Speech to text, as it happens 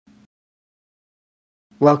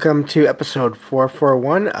Welcome to episode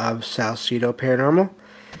 441 of Salcedo Paranormal.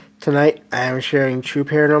 Tonight, I am sharing true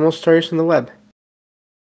paranormal stories from the web.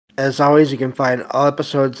 As always, you can find all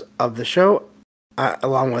episodes of the show,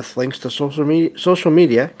 along with links to social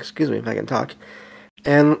media, if I can talk,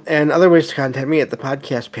 and other ways to contact me at the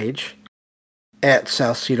podcast page at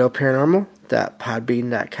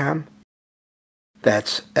salcedoparanormal.podbean.com.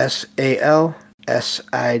 That's SALSIDO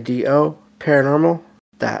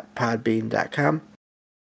paranormal.podbean.com.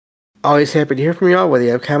 Always happy to hear from you all, whether you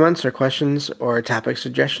have comments or questions or topic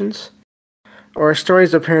suggestions, or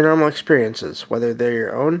stories of paranormal experiences, whether they're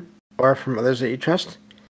your own or from others that you trust.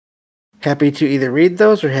 Happy to either read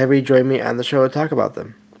those or have you join me on the show to talk about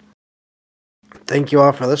them. Thank you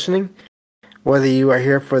all for listening, whether you are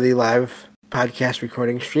here for the live podcast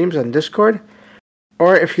recording streams on Discord,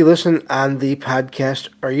 or if you listen on the podcast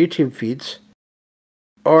or YouTube feeds,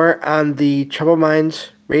 or on the Troubled Minds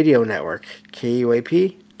Radio Network,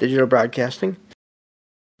 KUAP, Digital Broadcasting.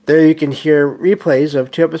 There you can hear replays of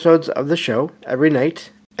 2 episodes of the show every night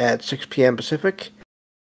at 6 p.m. Pacific,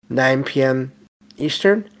 9 p.m.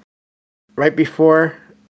 Eastern, right before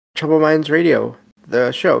Troubled Minds Radio,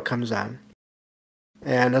 the show, comes on.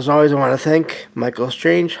 And as always, I want to thank Michael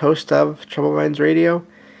Strange, host of Troubled Minds Radio,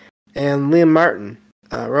 and Liam Martin,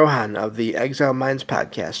 Rohan of the Exile Minds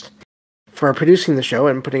podcast, for producing the show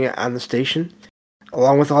and putting it on the station,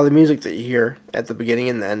 along with all the music that you hear at the beginning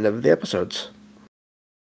and the end of the episodes.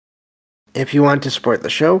 If you want to support the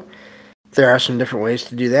show, there are some different ways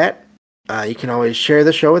to do that. You can always share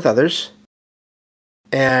the show with others,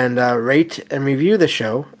 and rate and review the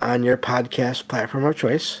show on your podcast platform of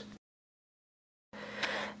choice.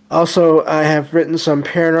 Also, I have written some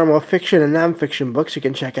paranormal fiction and nonfiction books you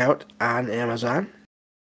can check out on Amazon.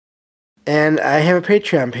 And I have a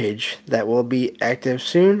Patreon page that will be active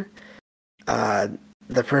soon. The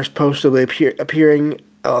first post will be appearing.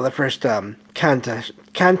 Oh, the first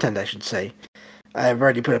content, I should say. I've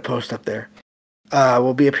already put a post up there.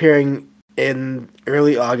 Will be appearing in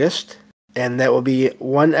early August, and that will be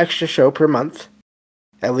 1 extra show per month,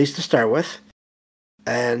 at least to start with.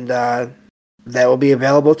 And that will be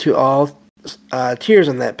available to all tiers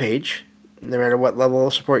on that page, no matter what level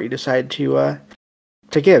of support you decide to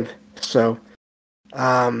give. So,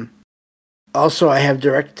 also I have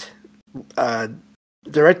direct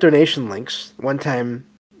donation links, one-time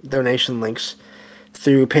donation links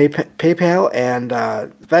through PayPal and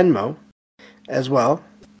Venmo as well.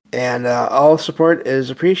 And all support is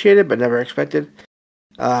appreciated but never expected.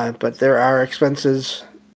 But there are expenses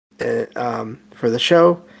for the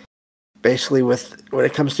show, basically when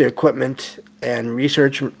it comes to equipment and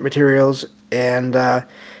research materials and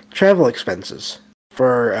travel expenses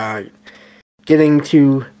for getting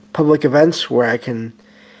to public events where I can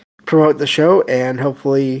promote the show and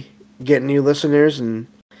hopefully get new listeners and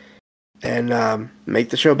make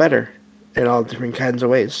the show better in all different kinds of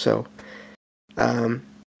ways. So I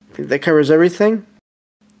think that covers everything.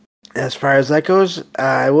 As far as that goes,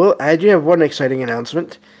 I do have one exciting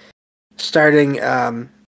announcement. Starting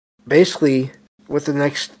basically with the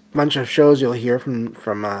next bunch of shows you'll hear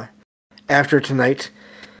from after tonight.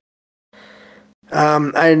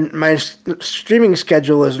 My streaming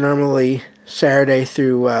schedule is normally Saturday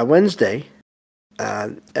through Wednesday,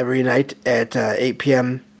 every night at 8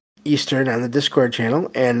 p.m. Eastern on the Discord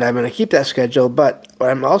channel, and I'm going to keep that schedule, but what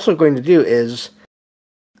I'm also going to do is,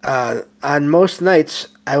 on most nights,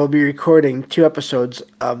 I will be recording 2 episodes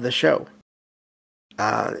of the show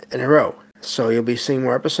in a row. So you'll be seeing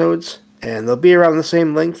more episodes, and they'll be around the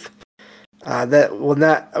same length. That will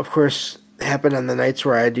not, of course, happen on the nights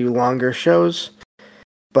where I do longer shows,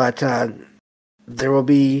 but there will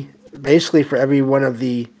be, basically for every one of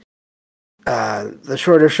the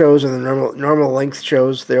shorter shows and the normal length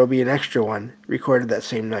shows, there will be an extra one recorded that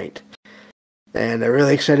same night. And I'm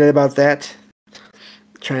really excited about that.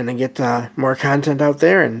 Trying to get more content out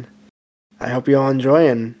there, and I hope you all enjoy,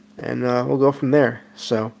 and we'll go from there.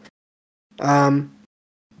 So, I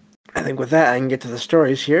think with that, I can get to the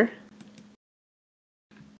stories here.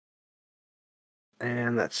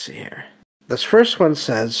 And let's see here. This first one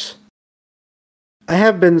says, I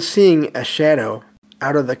have been seeing a shadow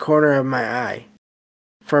out of the corner of my eye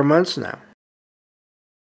for months now.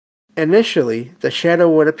 Initially, the shadow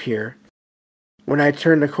would appear when I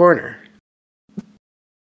turned a corner.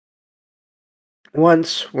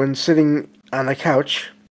 Once, when sitting on the couch,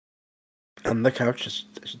 I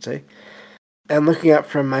should say, and looking up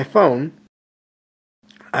from my phone,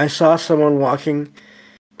 I saw someone walking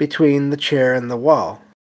between the chair and the wall,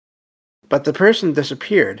 but the person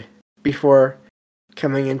disappeared before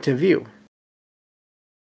coming into view.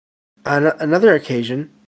 On another occasion,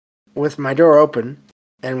 with my door open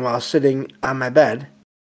and while sitting on my bed,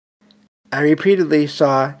 I repeatedly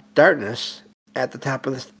saw darkness at the top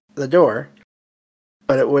of the door,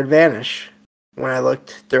 but it would vanish when I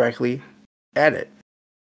looked directly at it.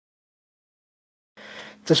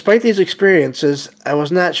 Despite these experiences, I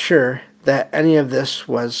was not sure that any of this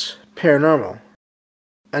was paranormal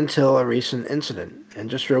until a recent incident. And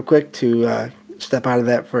just real quick to step out of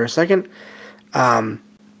that for a second, I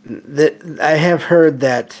have heard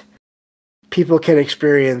that people can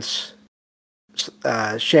experience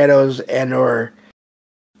shadows and or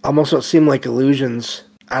almost what seem like illusions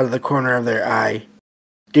out of the corner of their eye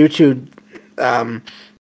due to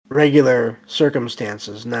regular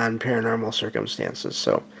circumstances, non-paranormal circumstances.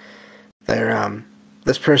 So they're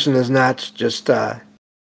this person is not just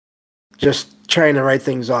trying to write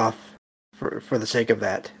things off for the sake of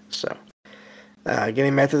that. So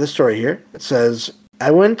getting back to the story here, it says, I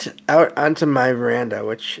went out onto my veranda,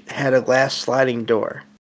 which had a glass sliding door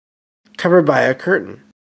covered by a curtain.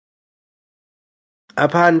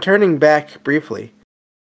 Upon turning back briefly,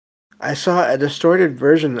 I saw a distorted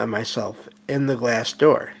version of myself in the glass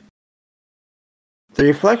door. The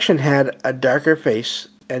reflection had a darker face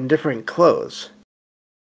and different clothes,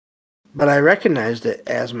 but I recognized it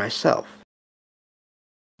as myself.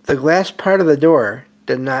 The glass part of the door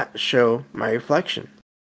did not show my reflection,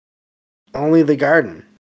 only the garden,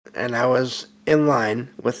 and I was in line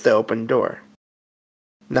with the open door,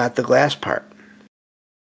 not the glass part.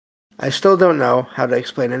 I still don't know how to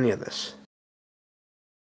explain any of this.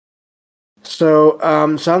 So,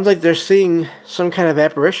 sounds like they're seeing some kind of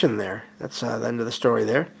apparition there. That's the end of the story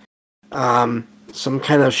there. Some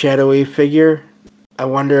kind of shadowy figure. I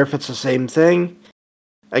wonder if it's the same thing.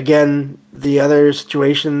 Again, the other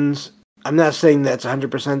situations, I'm not saying that's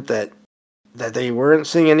 100% that they weren't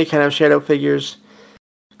seeing any kind of shadow figures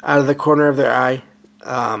out of the corner of their eye.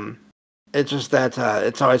 It's just that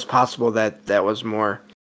it's always possible that that was more,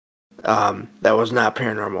 that was not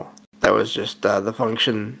paranormal. That was just the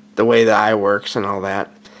function, the way the eye works and all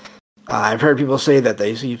that. I've heard people say that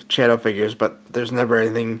they see shadow figures, but there's never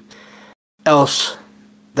anything else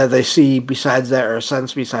that they see besides that or a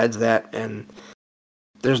sense besides that, and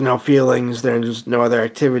there's no feelings, there's no other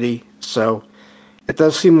activity. So it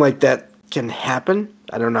does seem like that can happen.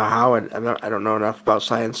 I don't know how, and I don't know enough about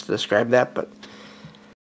science to describe that, but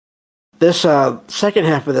this second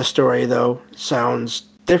half of the story, though, sounds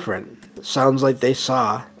different. It sounds like they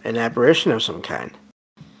saw an apparition of some kind.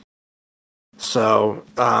 So,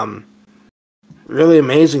 really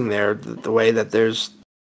amazing there, the way that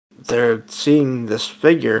they're seeing this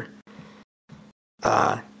figure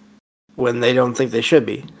when they don't think they should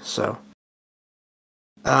be. So,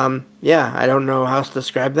 yeah, I don't know how to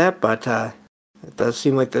describe that, but it does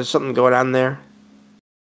seem like there's something going on there.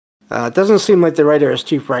 It doesn't seem like the writer is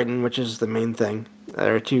too frightened, which is the main thing.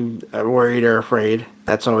 They're too worried or afraid.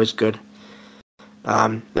 That's always good.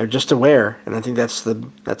 They're just aware, and I think that's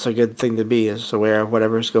a good thing to be, is aware of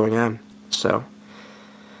whatever's going on. So,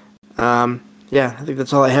 yeah, I think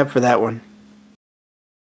that's all I have for that one.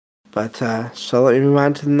 But so let me move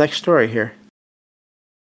on to the next story here.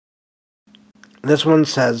 This one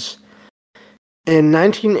says, in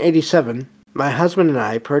 1987, my husband and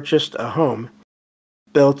I purchased a home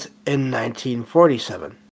built in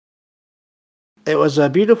 1947. It was a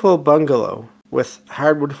beautiful bungalow with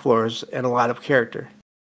hardwood floors and a lot of character.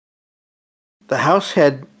 The house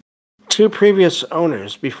had 2 previous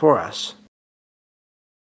owners before us.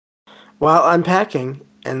 While unpacking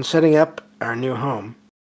and setting up our new home,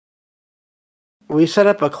 we set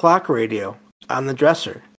up a clock radio on the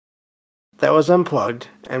dresser that was unplugged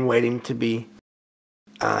and waiting to be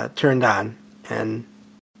turned on and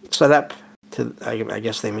set up to, I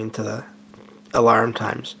guess they mean to the alarm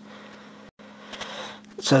times.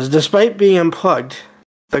 It says, despite being unplugged,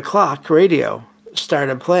 the clock radio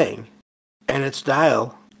started playing, and its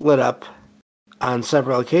dial lit up on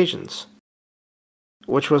several occasions,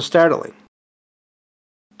 which was startling.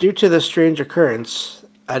 Due to this strange occurrence,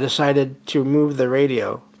 I decided to move the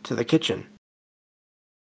radio to the kitchen.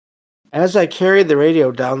 As I carried the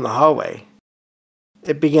radio down the hallway,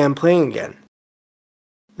 it began playing again,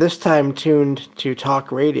 this time tuned to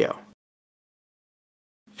talk radio.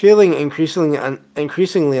 Feeling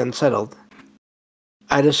increasingly unsettled,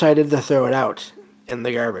 I decided to throw it out in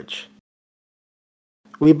the garbage.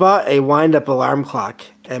 We bought a wind-up alarm clock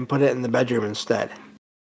and put it in the bedroom instead.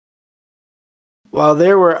 While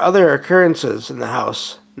there were other occurrences in the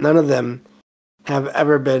house, none of them have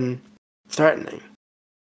ever been threatening.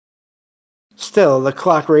 Still, the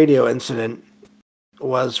clock radio incident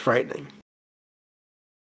was frightening.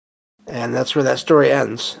 And that's where that story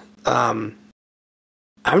ends.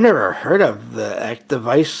 I've never heard of the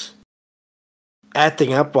device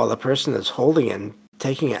acting up while the person is holding it and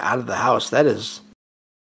taking it out of the house. That's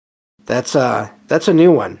a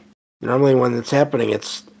new one. Normally when it's happening,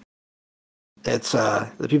 it's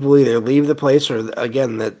the people either leave the place or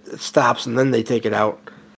again that it stops and then they take it out.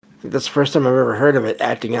 I think that's the first time I've ever heard of it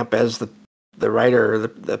acting up as the writer or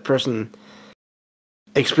the person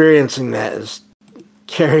experiencing that is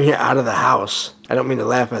carrying it out of the house. I don't mean to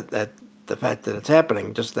laugh at the fact that it's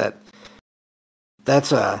happening, just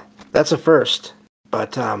that's a first.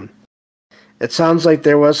 But it sounds like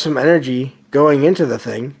there was some energy going into the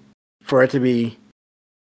thing for it to be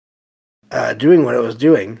doing what it was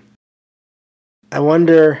doing. I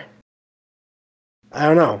wonder. I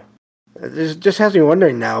don't know. It just has me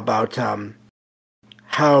wondering now about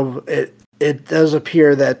how it does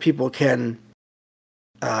appear that people can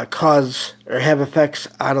cause or have effects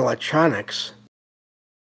on electronics.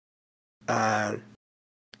 Could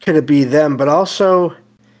it be them? But also,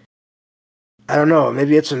 I don't know.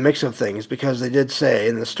 Maybe it's a mix of things because they did say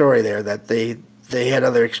in the story there that they had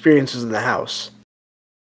other experiences in the house.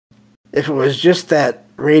 If it was just that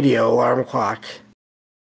radio alarm clock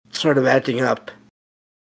sort of acting up,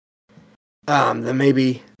 then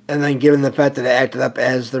maybe, and then given the fact that it acted up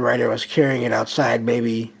as the writer was carrying it outside,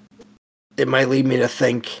 maybe it might lead me to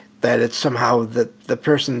think that it's somehow the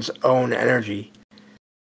person's own energy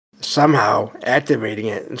somehow activating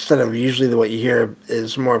it, instead of usually what you hear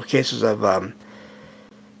is more of cases of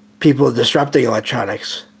people disrupting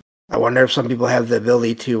electronics. I wonder if some people have the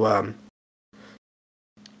ability to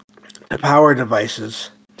power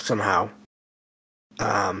devices somehow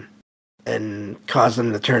and cause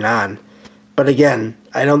them to turn on. But again,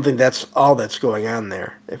 I don't think that's all that's going on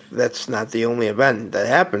there. If that's not the only event that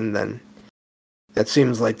happened, then it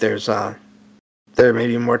seems like there may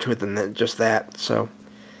be more to it than just that. So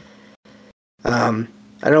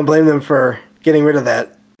I don't blame them for getting rid of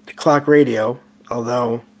that clock radio,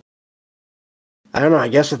 although I don't know, I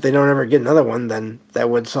guess if they don't ever get another one, then that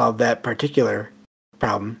would solve that particular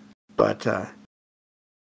problem. But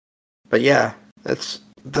yeah, that's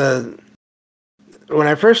when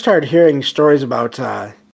I first started hearing stories about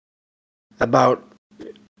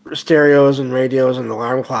stereos and radios and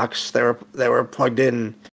alarm clocks that were plugged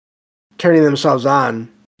in, turning themselves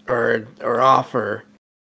on or off or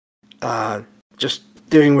just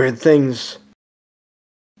doing weird things.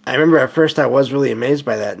 I remember at first I was really amazed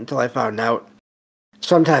by that until I found out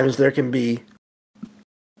sometimes there can be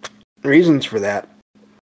reasons for that,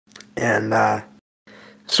 and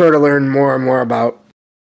sort of learn more and more about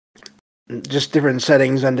just different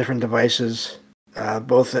settings on different devices,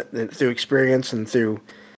 both through experience and through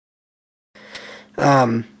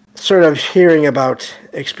sort of hearing about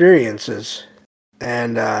experiences,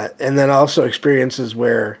 and then also experiences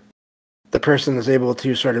where the person is able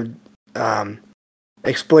to sort of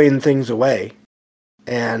explain things away,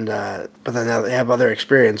 and but then they have other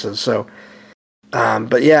experiences. So,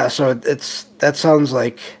 but yeah, so that sounds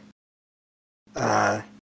like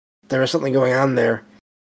there was something going on there.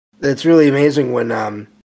 It's really amazing when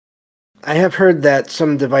I have heard that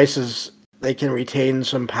some devices, they can retain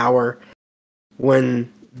some power when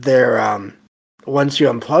they're once you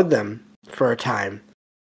unplug them for a time,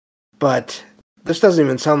 but this doesn't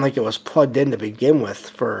even sound like it was plugged in to begin with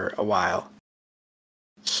for a while.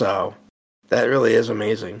 So that really is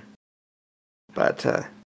amazing. But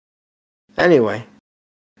anyway,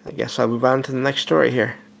 I guess I'll move on to the next story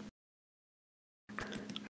here.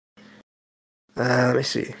 Let me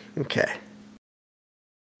see. Okay.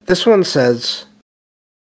 This one says,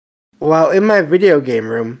 while in my video game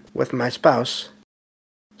room with my spouse,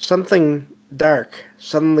 something dark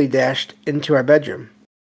suddenly dashed into our bedroom.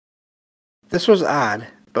 This was odd,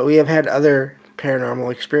 but we have had other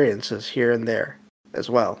paranormal experiences here and there as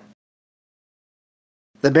well.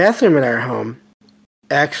 The bathroom in our home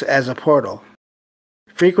acts as a portal,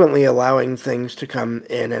 frequently allowing things to come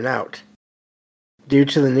in and out, due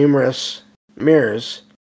to the numerous mirrors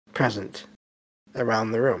present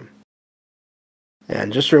around the room.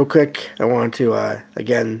 And just real quick, I want to,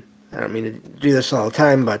 again, I don't mean to do this all the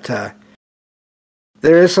time, but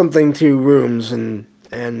there is something to rooms, and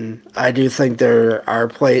I do think there are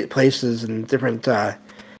places and different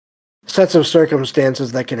sets of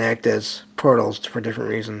circumstances that can act as portals for different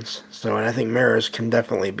reasons. So, and I think mirrors can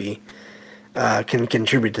definitely be, can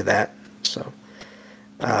contribute to that. So,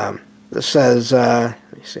 this says,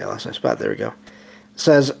 let me see, I lost my spot, there we go. It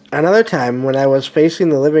says, another time when I was facing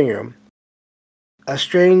the living room, a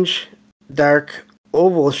strange, dark,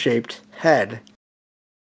 oval-shaped head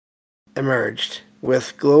emerged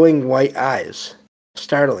with glowing white eyes,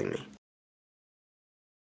 startling me.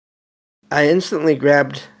 I instantly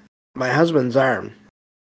grabbed my husband's arm,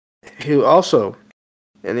 who also,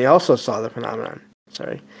 and he also saw the phenomenon,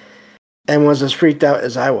 sorry, and was as freaked out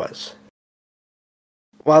as I was.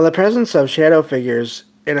 While the presence of shadow figures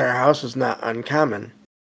in our house is not uncommon,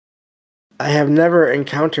 I have never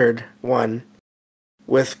encountered one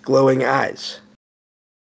with glowing eyes.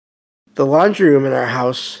 The laundry room in our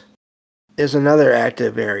house is another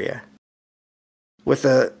active area, with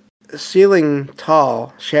a ceiling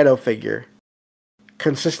tall shadow figure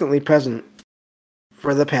consistently present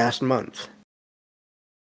for the past month.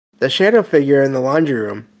 The shadow figure in the laundry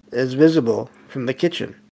room is visible from the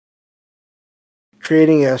kitchen,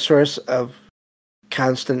 creating a source of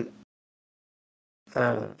constant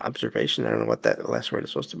observation. I don't know what that last word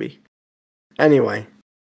is supposed to be. Anyway,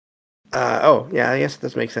 I guess it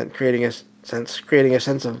does make sense. Creating a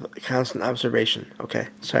sense of constant observation. Okay,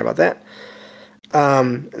 sorry about that.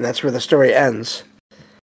 And that's where the story ends.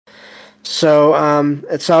 So,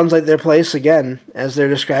 it sounds like their place, again, as they're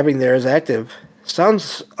describing there, is active.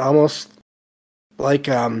 Sounds almost like,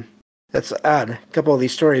 that's odd. A couple of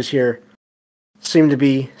these stories here seem to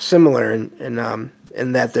be similar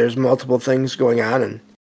in that there's multiple things going on and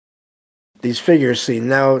these figures seen.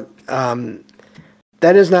 Now,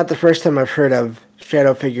 that is not the first time I've heard of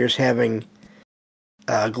shadow figures having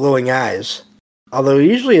glowing eyes. Although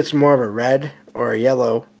usually it's more of a red or a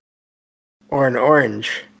yellow or an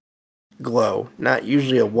orange glow, not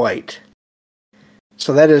usually a white.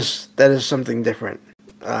 So that is something different.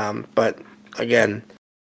 But again,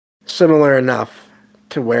 similar enough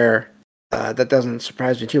to where that doesn't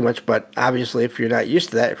surprise me too much. But obviously, if you're not used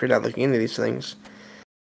to that, if you're not looking into these things,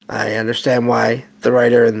 I understand why the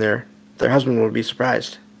writer and their husband would be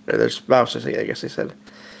surprised, or their spouse, I guess they said.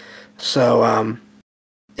 So,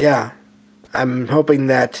 yeah, I'm hoping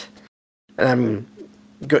that, and I'm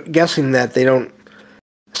guessing that they don't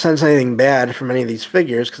sense anything bad from any of these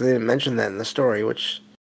figures, because they didn't mention that in the story, which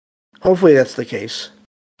hopefully that's the case.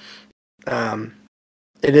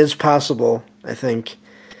 It is possible, I think,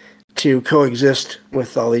 to coexist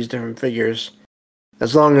with all these different figures,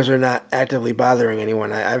 as long as they're not actively bothering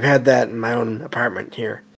anyone. I've had that in my own apartment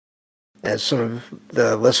here, as some of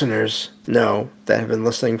the listeners know that have been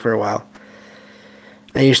listening for a while.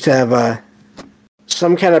 I used to have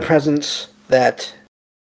some kind of presence that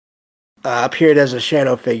appeared as a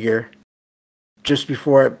shadow figure just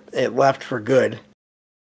before it left for good.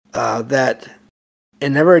 That it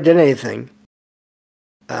never did anything,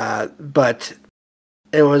 but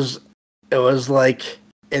it was like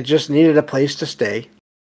it just needed a place to stay,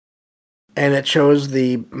 and it chose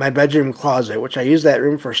my bedroom closet, which I use that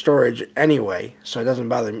room for storage anyway, so it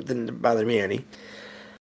didn't bother me any.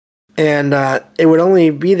 And it would only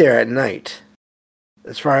be there at night,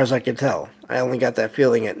 as far as I could tell. I only got that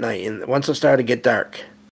feeling at night, and once it started to get dark.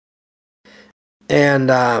 And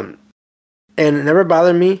it never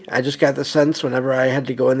bothered me. I just got the sense whenever I had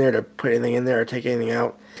to go in there to put anything in there or take anything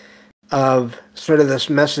out, of sort of this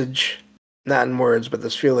message, not in words, but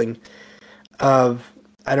this feeling of,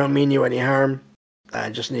 I don't mean you any harm. I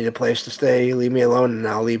just need a place to stay. Leave me alone, and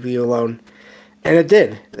I'll leave you alone. And it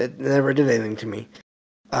did. It never did anything to me.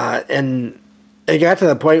 And it got to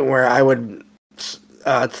the point where I would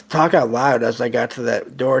talk out loud as I got to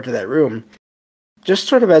that door to that room, just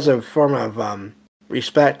sort of as a form of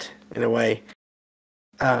respect, in a way,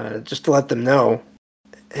 just to let them know,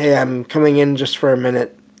 hey, I'm coming in just for a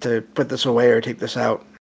minute to put this away or take this out.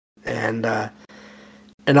 And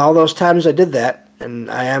all those times I did that, and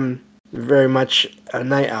I am very much a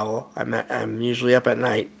night owl. I'm usually up at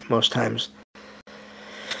night most times.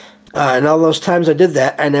 And all those times I did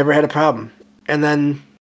that, I never had a problem. And then,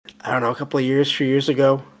 I don't know, a few years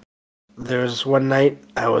ago, there was one night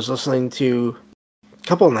I was listening to, a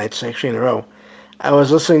couple of nights actually in a row, I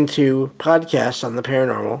was listening to podcasts on the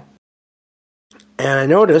paranormal, and I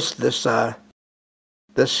noticed this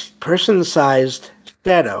person-sized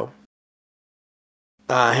shadow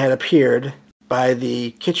had appeared by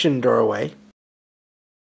the kitchen doorway,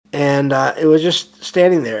 and it was just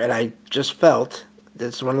standing there, and I just felt,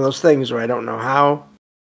 it's one of those things where I don't know how,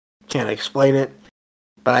 can't explain it,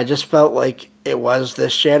 but I just felt like it was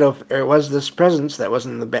this shadow, or it was this presence that was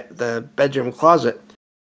in the bedroom closet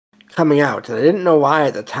coming out, and I didn't know why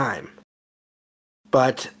at the time.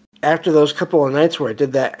 But after those couple of nights where I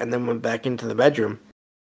did that and then went back into the bedroom,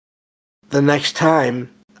 the next time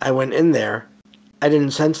I went in there, I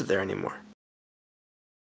didn't sense it there anymore.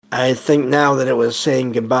 I think now that it was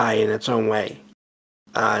saying goodbye in its own way,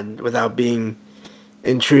 without being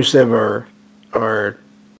intrusive or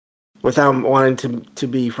without wanting to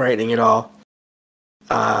be frightening at all,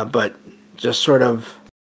 but just sort of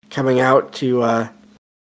coming out to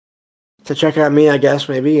to check on me, I guess,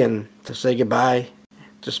 maybe, and to say goodbye,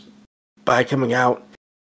 just by coming out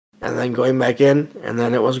and then going back in, and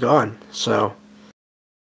then it was gone. So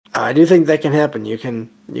I do think that can happen.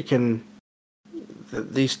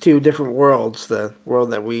 These two different worlds, the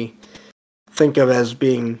world that we think of as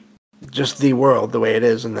being just the world, the way it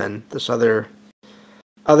is, and then these other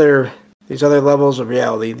levels of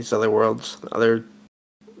reality, these other worlds, other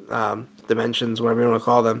dimensions, whatever you want to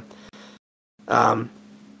call them,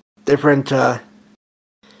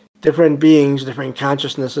 different beings, different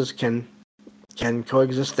consciousnesses can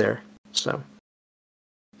coexist there. So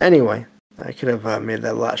anyway, I could have made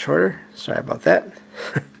that a lot shorter. Sorry about that.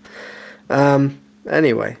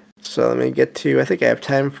 Anyway, so let me get to, I think I have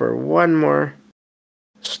time for one more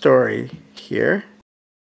story here,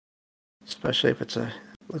 especially if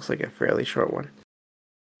looks like a fairly short one.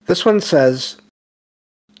 This one says,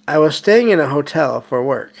 I was staying in a hotel for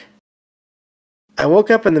work. I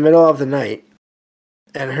woke up in the middle of the night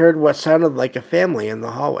and heard what sounded like a family in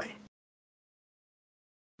the hallway.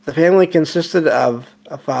 The family consisted of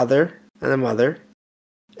a father and a mother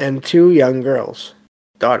and two young girls,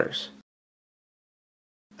 daughters.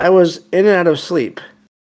 I was in and out of sleep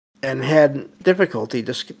and had difficulty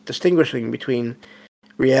distinguishing between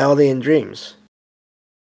reality and dreams.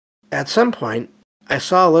 At some point, I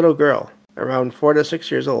saw a little girl, around 4 to 6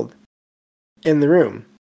 years old, in the room,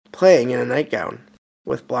 playing in a nightgown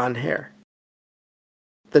with blonde hair.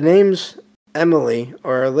 The names Emily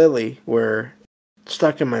or Lily were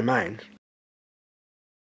stuck in my mind.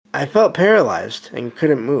 I felt paralyzed and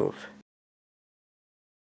couldn't move.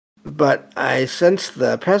 But I sensed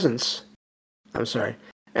the presence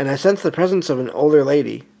of an older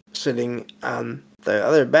lady sitting on the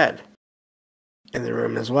other bed in the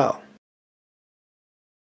room as well.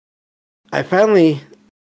 I finally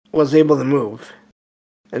was able to move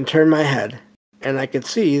and turn my head, and I could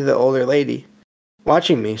see the older lady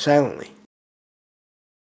watching me silently.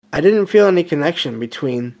 I didn't feel any connection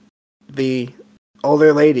between the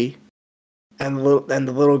older lady and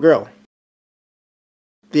the little girl.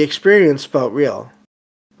 The experience felt real,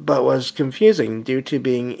 but was confusing due to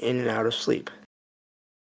being in and out of sleep.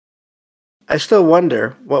 I still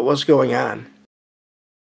wonder what was going on,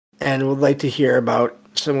 and would like to hear about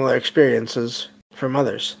similar experiences from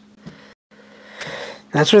others.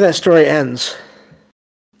 That's where that story ends.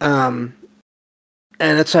 And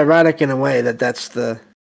it's ironic in a way that that's going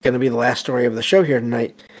to be the last story of the show here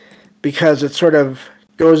tonight, because it sort of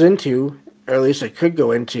goes into, or at least it could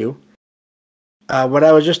go into, what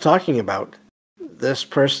I was just talking about. This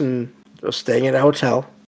person was staying at a hotel,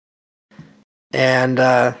 and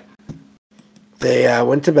they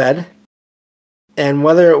went to bed, and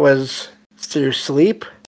whether it was through sleep,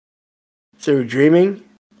 through dreaming,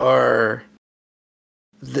 or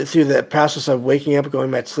through the process of waking up,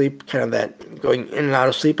 going back to sleep, kind of that going in and out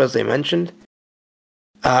of sleep, as they mentioned,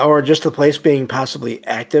 or just the place being possibly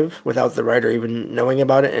active without the writer even knowing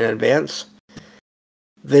about it in advance,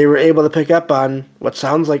 they were able to pick up on what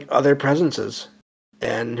sounds like other presences.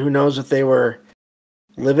 And who knows if they were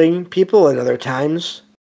living people in other times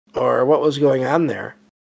or what was going on there.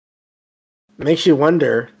 Makes you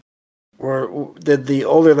wonder, did the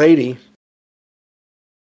older lady,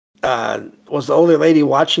 was the older lady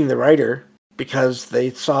watching the writer because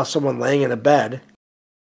they saw someone laying in a bed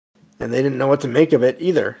and they didn't know what to make of it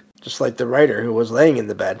either, just like the writer who was laying in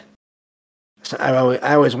the bed. So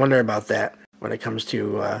I always wonder about that when it comes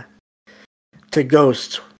to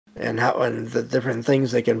ghosts and the different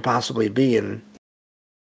things they can possibly be, and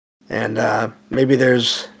maybe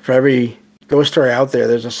there's, for every ghost story out there,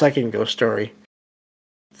 there's a second ghost story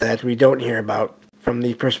that we don't hear about from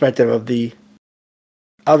the perspective of the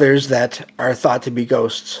others that are thought to be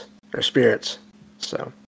ghosts or spirits.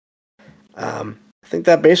 So I think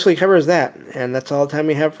that basically covers that, and that's all the time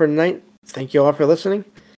we have for tonight. Thank you all for listening,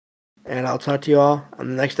 and I'll talk to you all on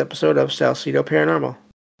the next episode of Salcedo Paranormal.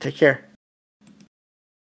 Take care.